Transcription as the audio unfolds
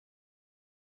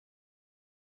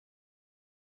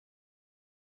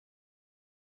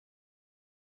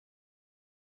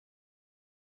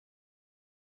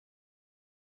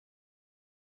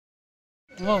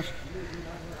Wow.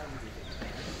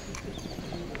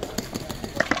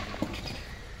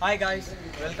 Hi guys,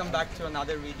 welcome back to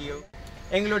another video.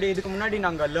 எங்களுடைய இதுக்கு முன்னாடி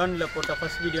நாங்கள் லேர்னில் போட்ட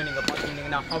ஃபர்ஸ்ட் வீடியோ நீங்கள்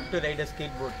பார்த்துருந்தீங்கன்னா have to right a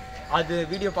skate board. அது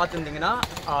வீடியோ பார்த்துருந்தீங்கன்னா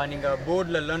நீங்கள்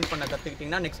போர்டில் லேர்ன் பண்ண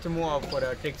கற்றுக்கிட்டிங்கன்னா நெக்ஸ்ட் மூவ் ஆஃப் ஒரு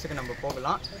ட்ரிக்ஸுக்கு நம்ம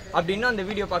போகலாம். அப்படின்னா அந்த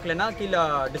வீடியோ பார்க்கலன்னா கீழே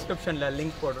டிஸ்கிரிப்ஷனில்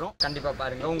லிங்க் போடுறோம், கண்டிப்பாக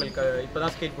பாருங்கள். உங்களுக்கு இப்போ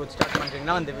தான் ஸ்கேட் போர்ட் ஸ்டார்ட்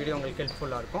பண்ணுறீங்கன்னா அந்த வீடியோ உங்களுக்கு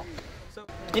ஹெல்ப்ஃபுல்லாக இருக்கும். ஸோ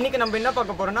இன்றைக்கி நம்ம என்ன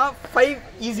பார்க்க போகிறோம்னா 5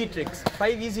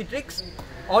 ஈஸி ட்ரிக்ஸ்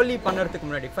Ollie பண்ணுறதுக்கு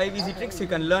முன்னாடி 5 easy tricks you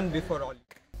can learn before Ollie.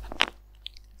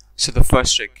 So the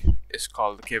first trick is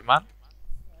called the caveman,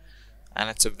 and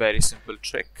it's a very simple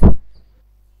trick.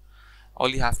 All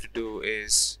you have to do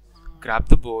is grab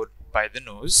the board by the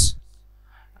nose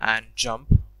and jump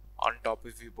on top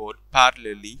of your board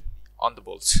parallelly on the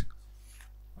balls,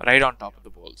 right on top of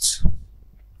the balls,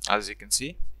 as you can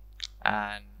see.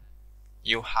 And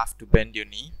you have to bend your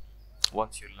knee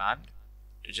once you land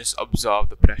to just absorb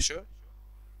the pressure.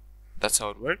 That's how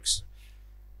it works.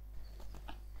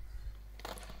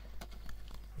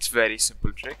 It's a very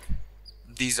simple trick.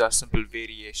 These are simple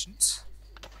variations.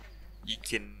 You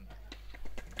can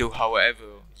do however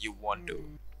you want to.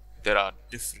 There are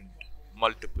different,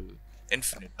 multiple,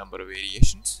 infinite number of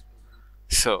variations.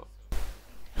 So,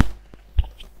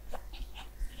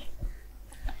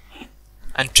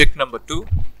 and trick number 2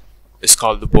 is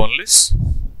called the boneless.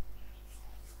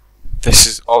 This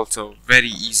is also a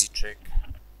very easy trick,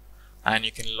 and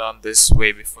you can learn this way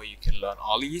before you can learn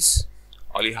ollies.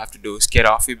 All you have to do is get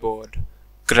off your board,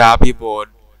 grab your board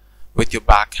with your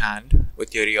back hand,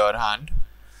 with your rear hand.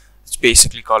 It's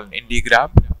basically called an indie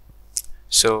grab.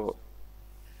 So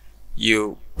you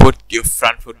put your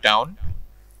front foot down,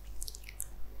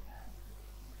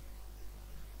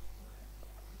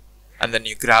 and then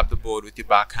you grab the board with your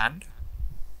back hand.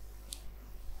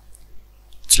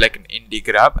 It's like an indie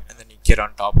grab, and then you get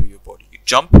on top of your board. You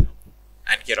jump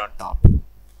and get on top.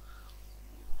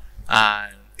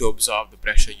 And to absorb the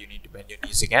pressure, you need to bend your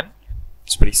knees again.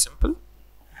 It's pretty simple.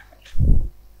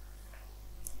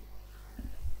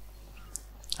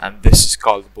 And this is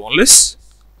called boneless,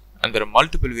 and there are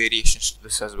multiple variations to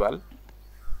this as well.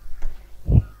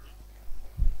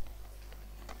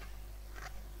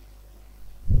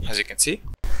 As you can see,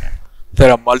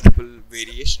 there are multiple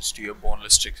variations to your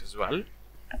boneless tricks as well.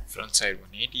 Front side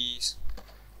 180s,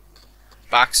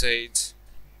 back sides.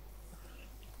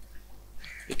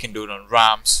 You can do it on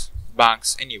ramps,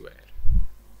 banks, anywhere.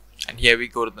 And here we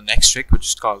go to the next trick, which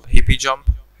is called the hippie jump.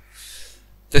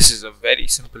 This is a very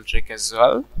simple trick as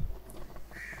well.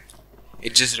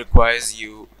 It just requires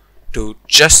you to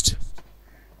just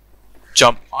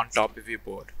jump on top of your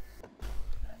board.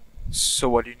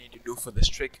 So what you need to do for this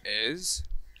trick is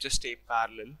just stay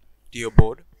parallel to your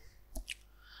board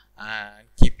and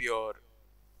keep your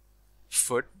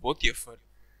foot, both your foot,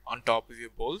 on top of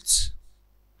your bolts,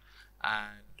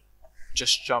 and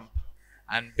just jump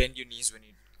and bend your knees when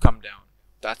you come down.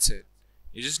 That's it.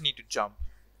 You just need to jump.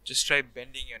 Just try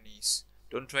bending your knees.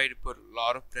 Don't try to put a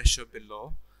lot of pressure below,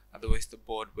 otherwise the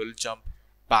board will jump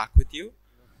back with you.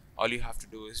 All you have to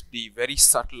do is be very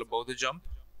subtle about the jump,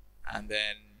 and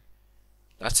then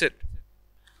that's it.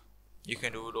 You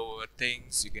can do it over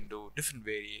things, you can do different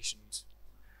variations.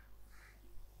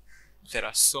 There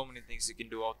are so many things you can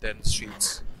do out there in the streets.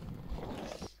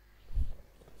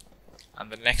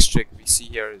 And the next trick we see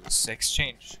here is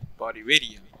exchange body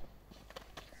radial.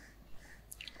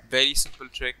 Very simple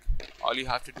trick. All you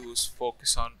have to do is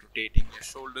focus on rotating your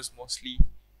shoulders mostly,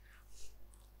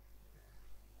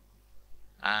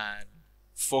 and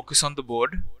focus on the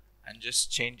board and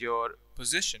just change your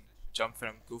position. Jump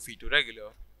from goofy to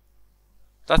regular.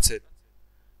 That's it.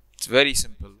 It's very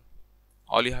simple.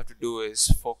 All you have to do is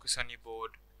focus on your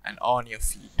board and on your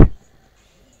feet.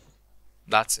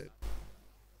 That's it.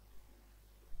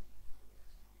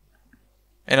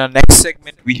 In our next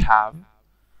segment, we have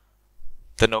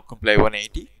the no comply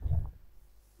 180.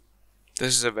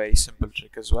 This is a very simple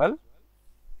trick as well,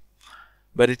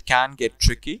 but it can get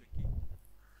tricky.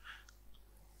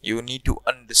 You need to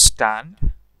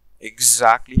understand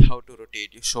exactly how to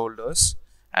rotate your shoulders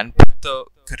and put the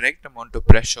correct amount of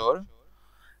pressure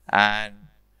and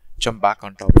jump back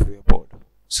on top of your board.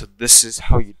 So this is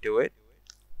how you do it.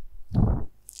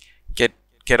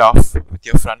 Get off with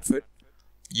your front foot,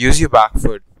 use your back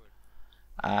foot,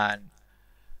 and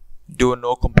do a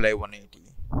no comply 180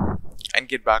 and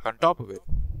get back on top of it.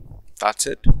 That's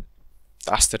it.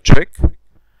 That's the trick.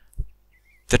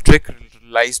 The trick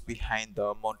lies behind the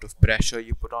amount of pressure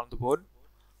you put on the board.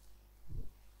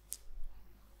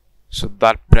 So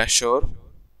that pressure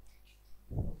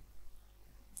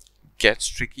gets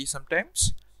tricky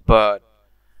sometimes, but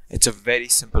it's a very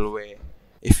simple way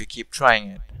if you keep trying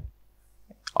it.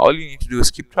 All you need to do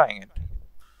is keep trying it.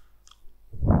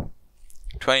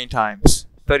 20 times,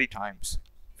 30 times,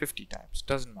 50 times,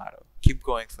 doesn't matter. Keep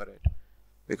going for it,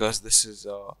 because this is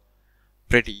a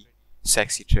pretty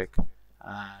sexy trick,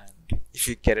 and if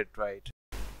you get it right,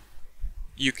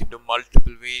 you can do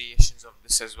multiple variations of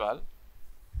this as well.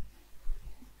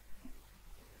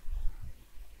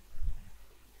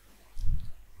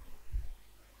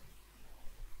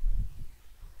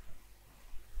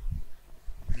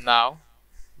 Now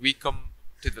we come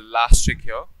to the last trick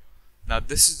here. Now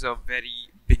this is a very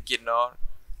beginner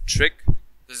trick.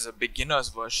 This is a beginner's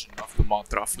version of the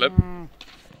Mothra flip.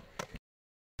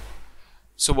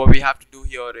 So what we have to do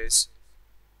here is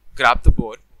grab the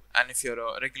board, and if you're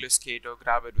a regular skater,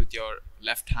 grab it with your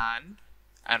left hand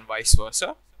and vice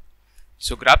versa.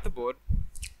 So grab the board,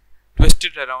 twist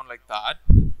it around like that.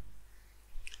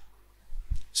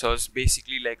 So it's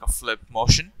basically like a flip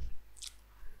motion,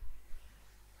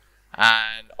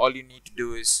 and all you need to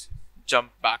do is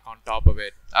jump back on top of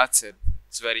it. That's it.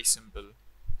 It's very simple.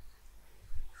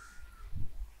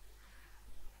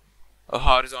 A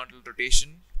horizontal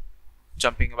rotation,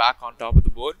 jumping back on top of the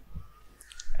board,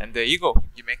 and there you go.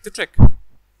 You make the trick.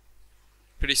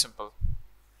 Pretty simple.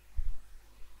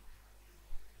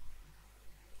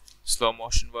 Slow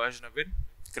motion version of it.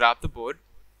 Grab the board,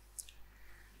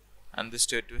 and this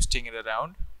twisting it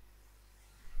around,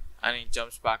 and he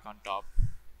jumps back on top,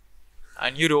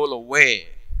 and you roll away.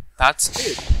 That's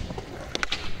it.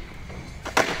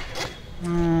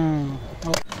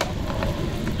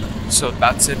 So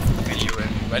that's it for the video,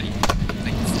 everybody.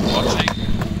 Thank you for watching,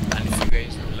 and if you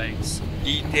guys would like some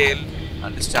detailed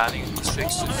understanding of these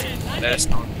tricks, just let us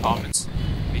know in the comments.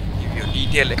 We can give you a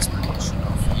detailed explanation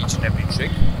of each and every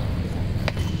trick.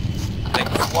 Thank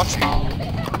you for watching.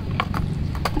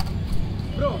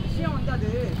 Bro, விஷயம் வந்து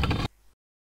அது